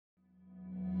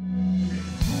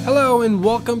Hello and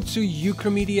welcome to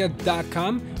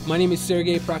Ukramedia.com. My name is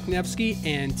Sergey Proknevsky,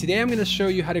 and today I'm going to show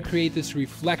you how to create this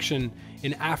reflection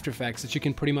in After Effects that you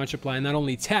can pretty much apply not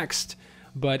only text,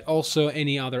 but also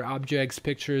any other objects,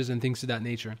 pictures, and things of that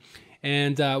nature.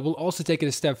 And we'll also take it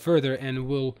a step further,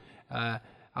 and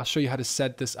I'll show you how to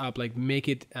set this up, like make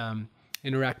it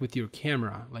interact with your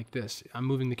camera like this. I'm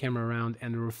moving the camera around,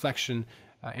 and the reflection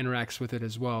interacts with it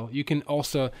as well. You can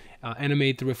also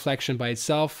animate the reflection by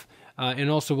itself.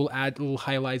 And also we'll add little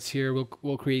highlights here.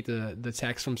 We'll create the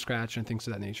text from scratch and things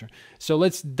of that nature. So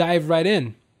let's dive right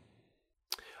in.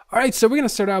 All right, so we're going to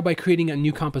start out by creating a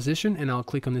new composition, and I'll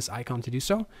click on this icon to do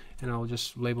so, and I'll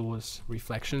just label this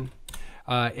reflection.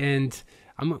 And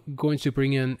I'm going to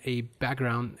bring in a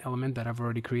background element that I've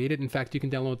already created. In fact, you can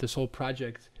download this whole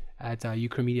project at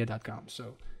Ukramedia.com.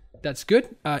 So that's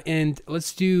good. And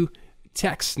let's do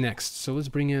text next. So let's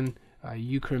bring in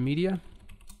Ukramedia.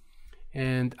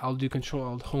 And I'll do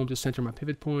Control-Alt-Home to center my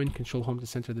pivot point, Control-Home to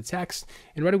center the text.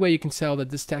 And right away you can tell that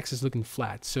this text is looking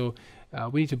flat. So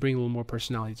we need to bring a little more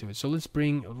personality to it. So let's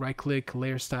bring right-click,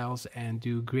 Layer Styles, and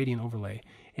do Gradient Overlay.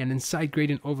 And inside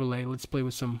Gradient Overlay, let's play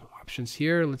with some options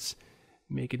here. Let's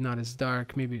make it not as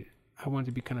dark. Maybe I want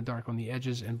it to be kind of dark on the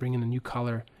edges, and bring in a new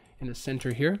color in the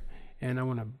center here. And I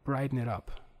want to brighten it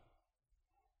up.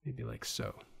 Maybe like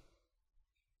so.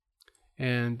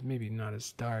 And maybe not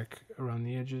as dark around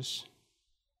the edges.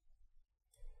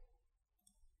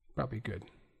 Probably good.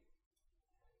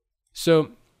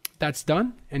 So that's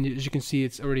done, and as you can see,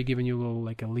 it's already given you a little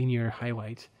like a linear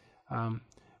highlight,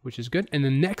 which is good. And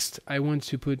then next, I want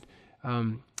to put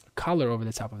color over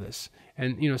the top of this.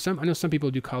 And you know, I know some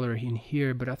people do color in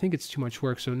here, but I think it's too much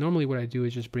work. So normally, what I do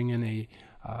is just bring in a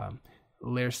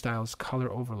Layer Styles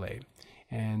color overlay,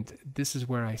 and this is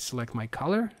where I select my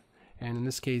color. And in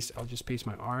this case, I'll just paste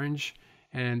my orange.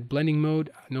 And blending mode,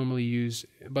 I normally use,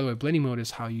 by the way, blending mode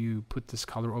is how you put this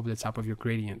color over the top of your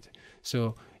gradient.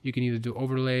 So you can either do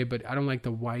overlay, but I don't like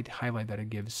the white highlight that it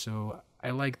gives. So I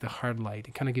like the hard light.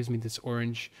 It kind of gives me this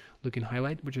orange looking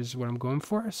highlight, which is what I'm going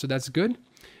for. So that's good.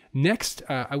 Next,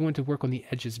 I want to work on the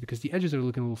edges because the edges are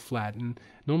looking a little flat. And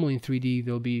normally in 3D,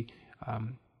 there'll be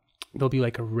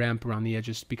like a ramp around the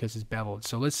edges because it's beveled.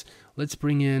 So let's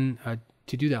bring in,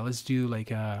 to do that, let's do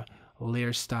like a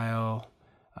layer style.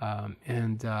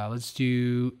 Let's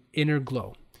do inner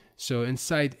glow. So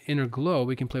inside inner glow,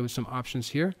 we can play with some options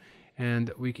here,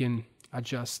 and we can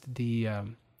adjust the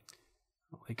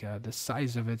the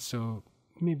size of it. So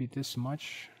maybe this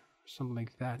much, something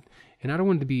like that. And I don't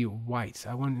want it to be white.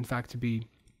 I want it, in fact, to be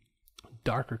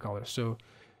darker color. So,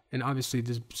 and obviously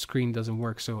this screen doesn't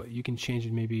work, so you can change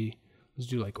it. Maybe let's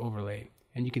do like overlay,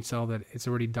 and you can tell that it's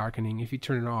already darkening. If you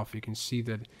turn it off, you can see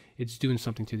that it's doing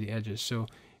something to the edges. So.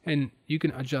 And you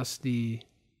can adjust the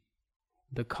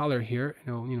color here.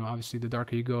 You know, obviously the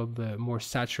darker you go, the more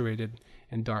saturated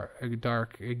and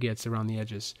dark it gets around the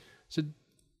edges. So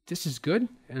this is good,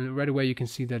 and right away you can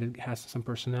see that it has some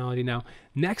personality. Now,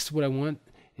 next, what I want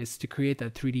is to create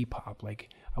that 3D pop. Like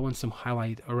I want some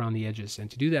highlight around the edges,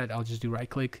 and to do that, I'll just do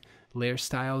right-click, Layer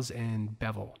Styles, and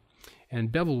Bevel.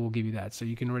 And Bevel will give you that, so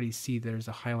you can already see there's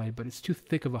a highlight, but it's too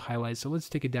thick of a highlight. So let's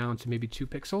take it down to maybe 2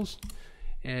 pixels,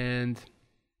 and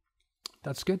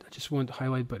that's good. I just want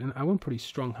highlight, but I want pretty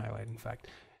strong highlight, in fact.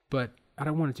 But I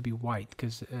don't want it to be white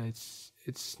because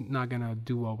it's not gonna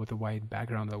do well with the white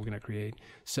background that we're gonna create.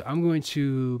 So I'm going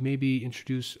to maybe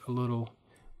introduce a little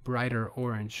brighter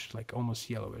orange, like almost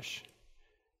yellowish.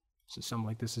 So something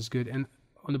like this is good. And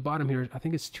on the bottom here, I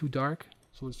think it's too dark.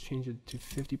 So let's change it to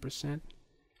 50%.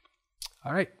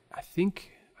 All right, I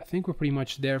think we're pretty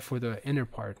much there for the inner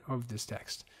part of this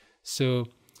text. So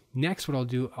next, what I'll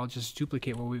do, I'll just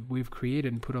duplicate what we've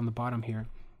created and put on the bottom here.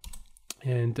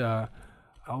 And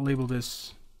I'll label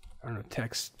this, I don't know,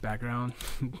 text background.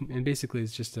 And basically,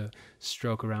 it's just a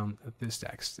stroke around this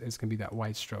text. It's going to be that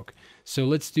white stroke. So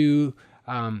let's do,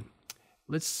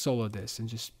 let's solo this and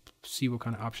just see what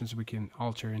kind of options we can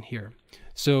alter in here.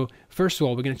 So first of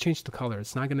all, we're going to change the color.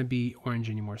 It's not going to be orange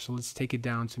anymore. So let's take it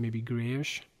down to maybe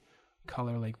grayish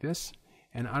color like this.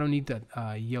 And I don't need that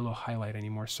yellow highlight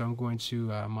anymore. So I'm going to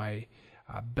my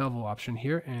bevel option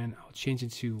here, and I'll change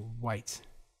it to white.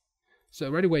 So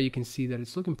right away, you can see that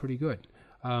it's looking pretty good.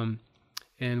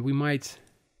 And we might,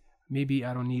 maybe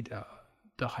I don't need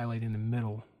the highlight in the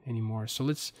middle anymore. So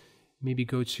let's maybe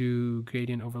go to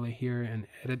gradient overlay here and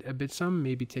edit a bit some,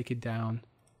 maybe take it down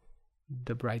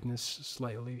the brightness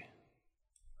slightly.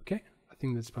 Okay, I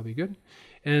think that's probably good.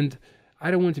 And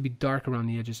I don't want it to be dark around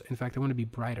the edges. In fact, I want it to be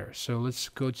brighter. So let's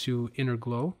go to inner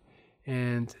glow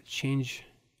and change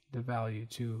the value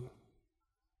to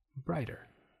brighter,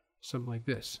 something like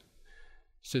this.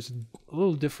 So it's a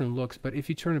little different looks, but if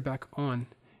you turn it back on,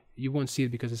 you won't see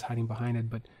it because it's hiding behind it.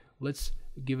 But let's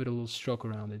give it a little stroke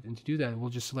around it. And to do that, we'll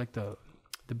just select the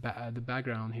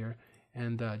background here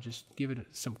and just give it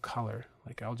some color.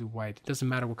 Like I'll do white. It doesn't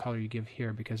matter what color you give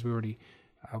here because we already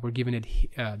we're giving it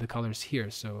the colors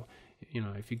here. So you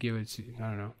know, if you give it, I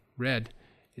don't know, red,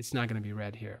 it's not going to be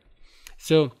red here.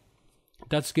 So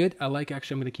that's good. I like,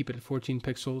 actually, I'm going to keep it at 14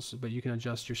 pixels, but you can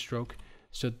adjust your stroke.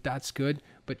 So that's good.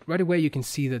 But right away, you can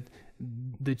see that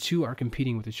the two are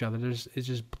competing with each other. It's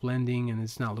just blending and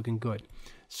it's not looking good.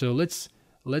 So let's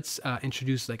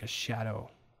introduce like a shadow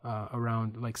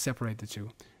around, like separate the two.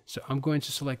 So I'm going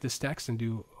to select this text and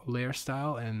do layer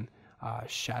style and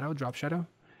shadow, drop shadow.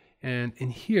 And in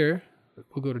here,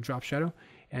 we'll go to drop shadow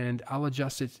and I'll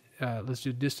adjust it. Let's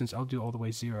do distance. I'll do all the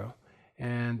way 0.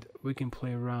 And we can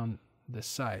play around the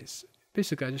size.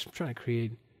 Basically, I'm just trying to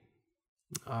create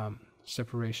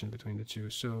separation between the two.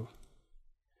 So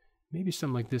maybe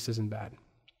something like this isn't bad.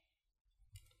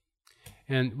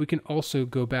 And we can also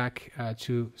go back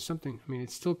to something. I mean,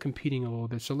 it's still competing a little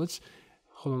bit. So let's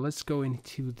hold on. Let's go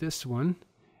into this one.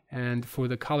 And for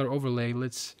the color overlay,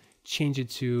 let's change it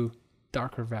to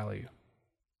darker value.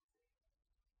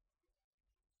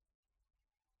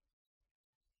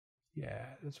 Yeah,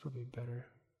 that's probably better.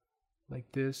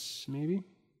 Like this, maybe.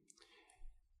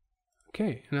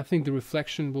 Okay, and I think the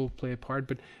reflection will play a part,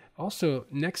 but also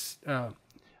next,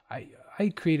 I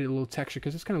created a little texture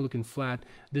because it's kind of looking flat.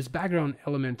 This background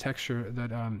element texture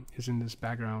that is in this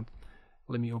background,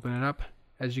 let me open it up.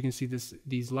 As you can see,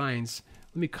 these lines,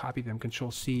 let me copy them,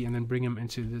 Control C, and then bring them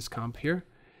into this comp here.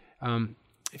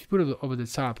 If you put it over the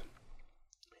top,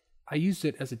 I used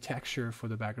it as a texture for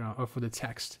the background, or for the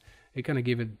text. It kind of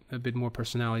gave it a bit more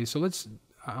personality. So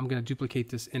I'm going to duplicate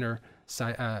this inner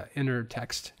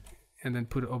text and then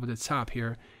put it over the top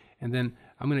here. And then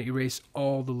I'm going to erase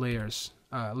all the layers,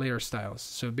 layer styles.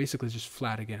 So basically it's just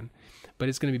flat again. But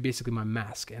it's going to be basically my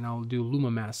mask. And I'll do Luma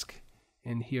mask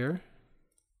in here.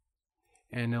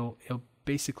 And it'll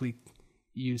basically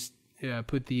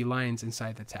put the lines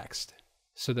inside the text.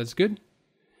 So that's good.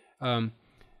 And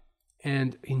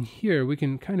in here we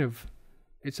can kind of,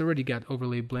 it's already got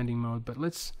overlay blending mode, but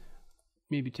let's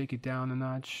maybe take it down a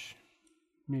notch,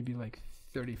 maybe like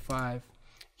 35,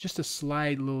 just a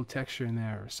slight little texture in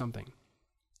there or something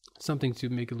to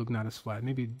make it look not as flat,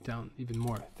 maybe down even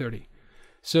more, 30.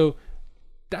 So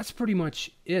that's pretty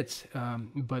much it,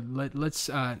 but let's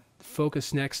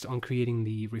focus next on creating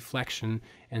the reflection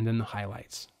and then the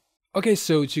highlights. Okay,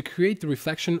 so to create the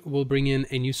reflection, we'll bring in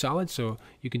a new solid. So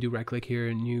you can do right click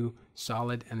here, new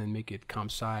solid, and then make it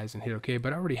comp size and hit OK.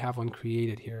 But I already have one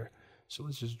created here. So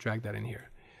let's just drag that in here.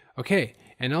 Okay,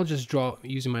 and I'll just draw,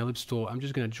 using my ellipse tool, I'm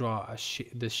just going to draw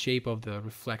the shape of the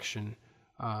reflection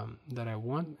that I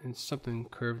want, and something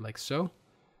curved like so.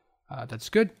 That's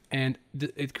good. And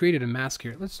it created a mask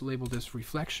here. Let's label this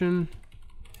reflection.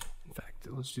 In fact,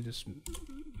 let's do this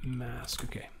mask.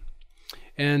 Okay.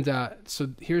 And so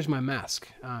here's my mask,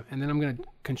 and then I'm going to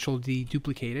Control D,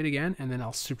 duplicate it again, and then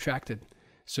I'll subtract it.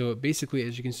 So basically,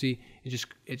 as you can see,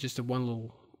 it's just a one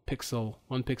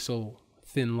pixel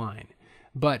thin line.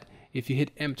 But if you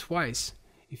hit M twice,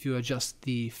 if you adjust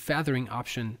the feathering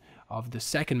option of the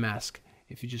second mask,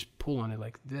 if you just pull on it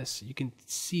like this, you can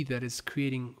see that it's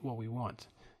creating what we want.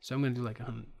 So I'm going to do like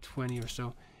 120 or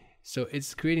so. So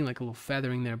it's creating like a little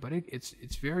feathering there, but it's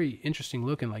very interesting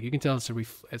looking. Like you can tell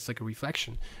it's like a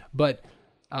reflection. But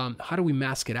how do we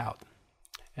mask it out?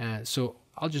 So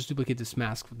I'll just duplicate this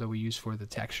mask that we use for the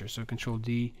texture. So Control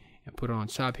D and put it on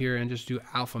top here, and just do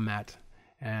alpha matte.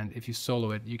 And if you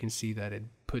solo it, you can see that it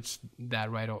puts that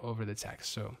right over the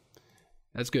text. So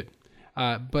that's good.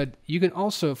 But you can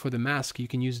also, for the mask, you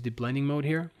can use the blending mode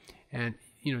here, and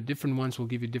different ones will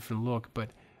give you a different look.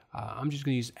 But I'm just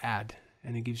going to use Add.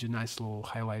 And it gives you a nice little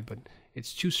highlight, but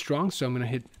it's too strong, so I'm going to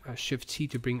hit Shift T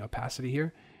to bring opacity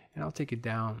here, and I'll take it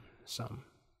down some,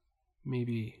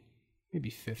 maybe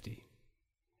 50.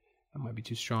 That might be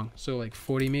too strong, so like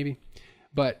 40 maybe.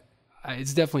 But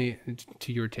it's definitely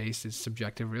to your taste. It's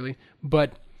subjective, really.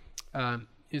 But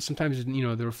sometimes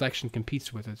the reflection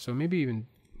competes with it, so maybe even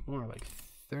more, like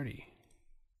 30.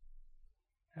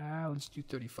 Let's do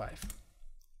 35.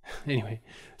 Anyway,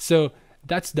 so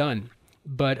that's done.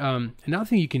 But another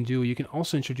thing you can do, you can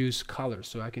also introduce colors.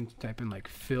 So I can type in like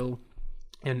fill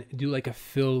and do like a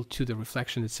fill to the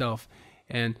reflection itself.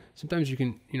 And sometimes you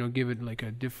can, give it like a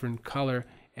different color,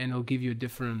 and it'll give you a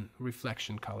different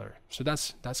reflection color. So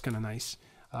that's kind of nice.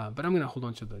 But I'm going to hold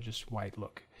on to the just white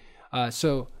look.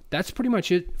 So that's pretty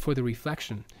much it for the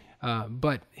reflection.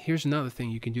 But here's another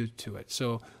thing you can do to it.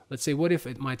 So let's say, what if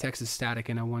my text is static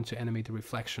and I want to animate the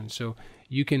reflection? So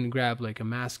you can grab like a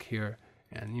mask here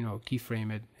and, you know,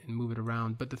 keyframe it and move it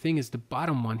around. But the thing is, the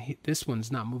bottom one, this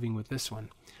one's not moving with this one.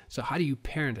 So how do you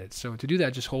parent it? So to do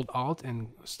that, just hold Alt and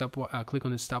click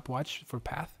on the stopwatch for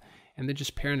path, and then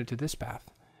just parent it to this path.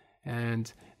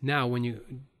 And now when you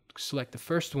select the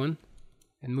first one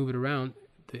and move it around,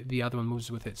 the other one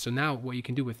moves with it. So now what you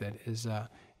can do with it is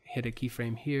hit a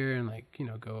keyframe here and, like, you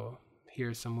know, go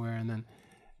here somewhere and then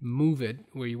move it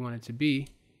where you want it to be.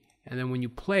 And then when you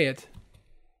play it,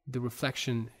 the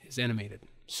reflection is animated.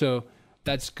 So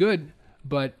that's good,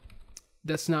 but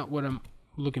that's not what I'm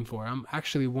looking for. I'm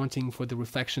actually wanting for the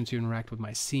reflection to interact with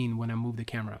my scene when I move the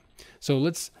camera. So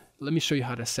let me show you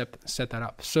how to set that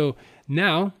up. So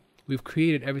now we've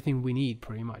created everything we need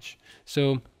pretty much.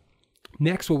 So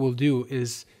next what we'll do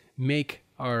is make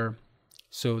the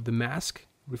mask,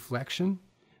 reflection,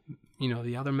 you know,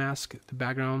 the other mask, the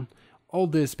background, all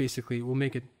this basically, we'll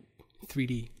make it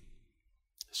 3D.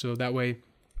 So that way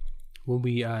when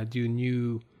we do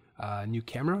new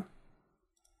camera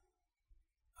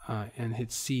and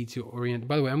hit C to orient.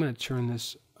 By the way, I'm going to turn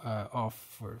this off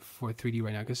for 3D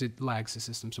right now because it lags the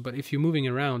system. So, but if you're moving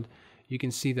around, you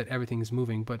can see that everything is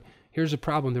moving. But here's a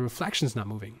problem: the reflection's not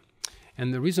moving.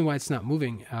 And the reason why it's not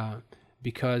moving,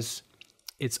 because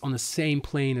it's on the same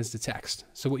plane as the text.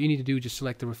 So what you need to do is just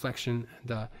select the reflection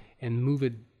and move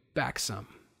it back some.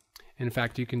 And in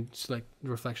fact, you can select the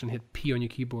reflection, hit P on your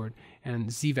keyboard,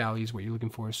 and Z value is what you're looking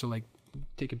for. So like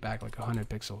take it back like 100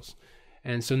 pixels.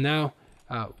 And so now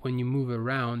when you move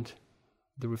around,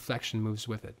 the reflection moves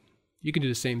with it. You can do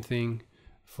the same thing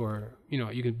for, you know,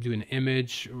 you can do an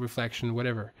image, reflection,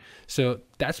 whatever. So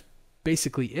that's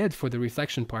basically it for the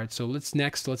reflection part. So let's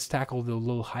tackle the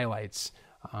little highlights,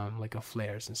 like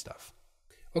flares and stuff.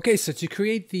 Okay, so to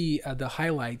create the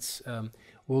highlights,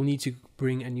 we'll need to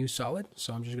bring a new solid.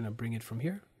 So I'm just gonna bring it from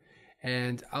here,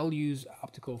 and I'll use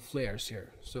optical flares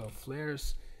here. So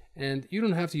flares, and you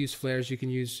don't have to use flares. You can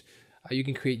use, you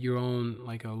can create your own,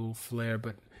 like a little flare,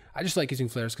 but I just like using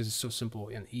flares because it's so simple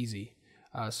and easy.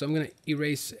 So I'm gonna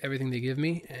erase everything they give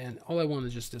me, and all I want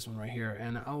is just this one right here,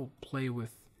 and I'll play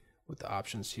with the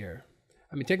options here.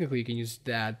 I mean, technically you can use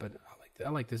that, but I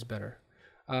like this better.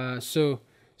 So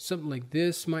something like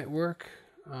this might work.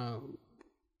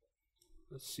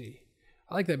 Let's see.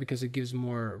 I like that because it gives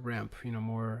more ramp, you know,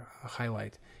 more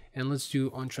highlight. And let's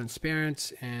do on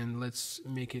transparent, and let's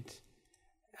make it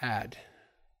add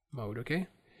mode, okay?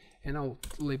 And I'll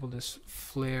label this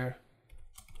flare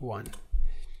 1.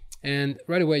 And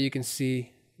right away you can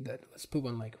see that, let's put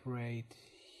one like right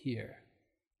here.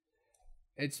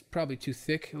 It's probably too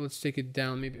thick. Let's take it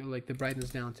down, maybe like the brightness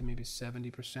down to maybe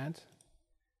 70%.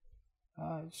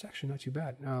 It's actually not too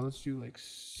bad. Let's do like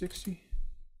 60.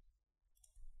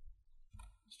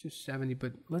 Let's do 70,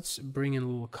 but let's bring in a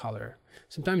little color.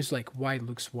 Sometimes like white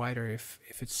looks whiter if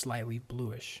it's slightly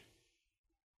bluish.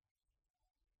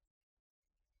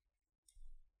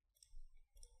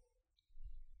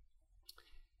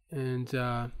 And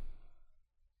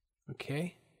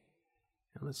okay,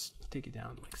 and let's take it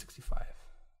down to like 65.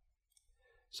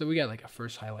 So we got like a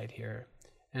first highlight here,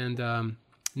 and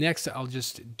next I'll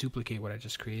just duplicate what I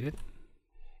just created,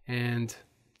 and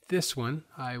this one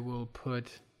I will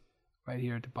put right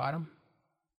here at the bottom,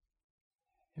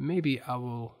 and maybe I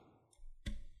will,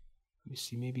 let me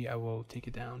see, maybe I will take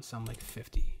it down some like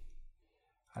 50.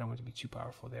 I don't want it to be too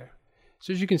powerful there.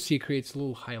 So as you can see, it creates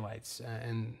little highlights,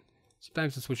 and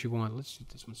sometimes that's what you want. Let's do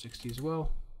this one 60 as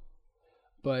well.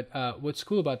 But what's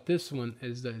cool about this one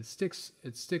is that it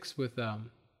sticks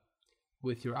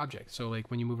with your object. So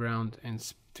like when you move around in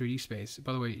 3D space,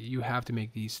 by the way, you have to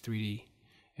make these 3D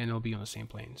and it'll be on the same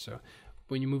plane. So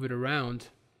when you move it around,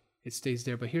 it stays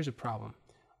there. But here's a problem.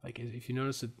 Like if you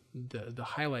notice that the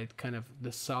highlight kind of,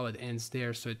 the solid ends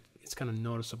there, so it's kind of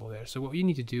noticeable there. So what you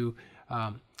need to do,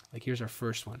 like here's our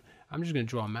first one. I'm just gonna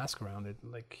draw a mask around it,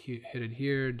 like hit it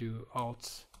here, do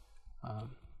Alt,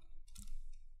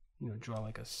 you know, draw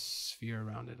like a sphere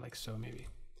around it, like so maybe.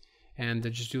 And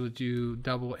just do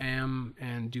double M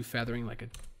and do feathering like a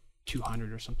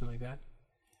 200 or something like that.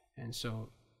 And so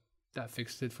that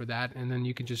fixed it for that. And then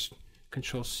you can just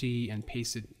Control C and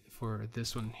paste it for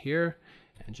this one here,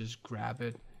 and just grab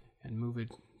it and move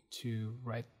it to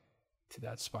right to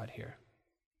that spot here.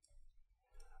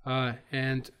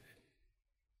 And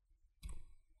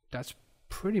that's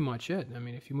pretty much it. I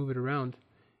mean, if you move it around,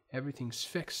 everything's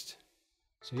fixed.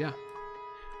 So yeah.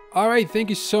 All right, thank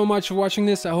you so much for watching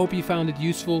this. I hope you found it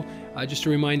useful. Just a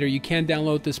reminder, you can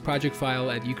download this project file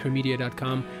at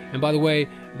ucremedia.com. And by the way,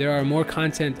 there are more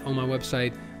content on my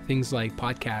website things like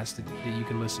podcasts that you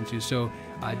can listen to. So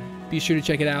be sure to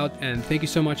check it out. And thank you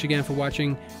so much again for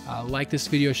watching. Like this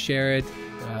video, share it,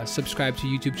 subscribe to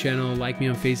YouTube channel, like me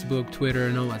on Facebook, Twitter,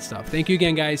 and all that stuff. Thank you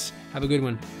again, guys. Have a good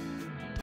one.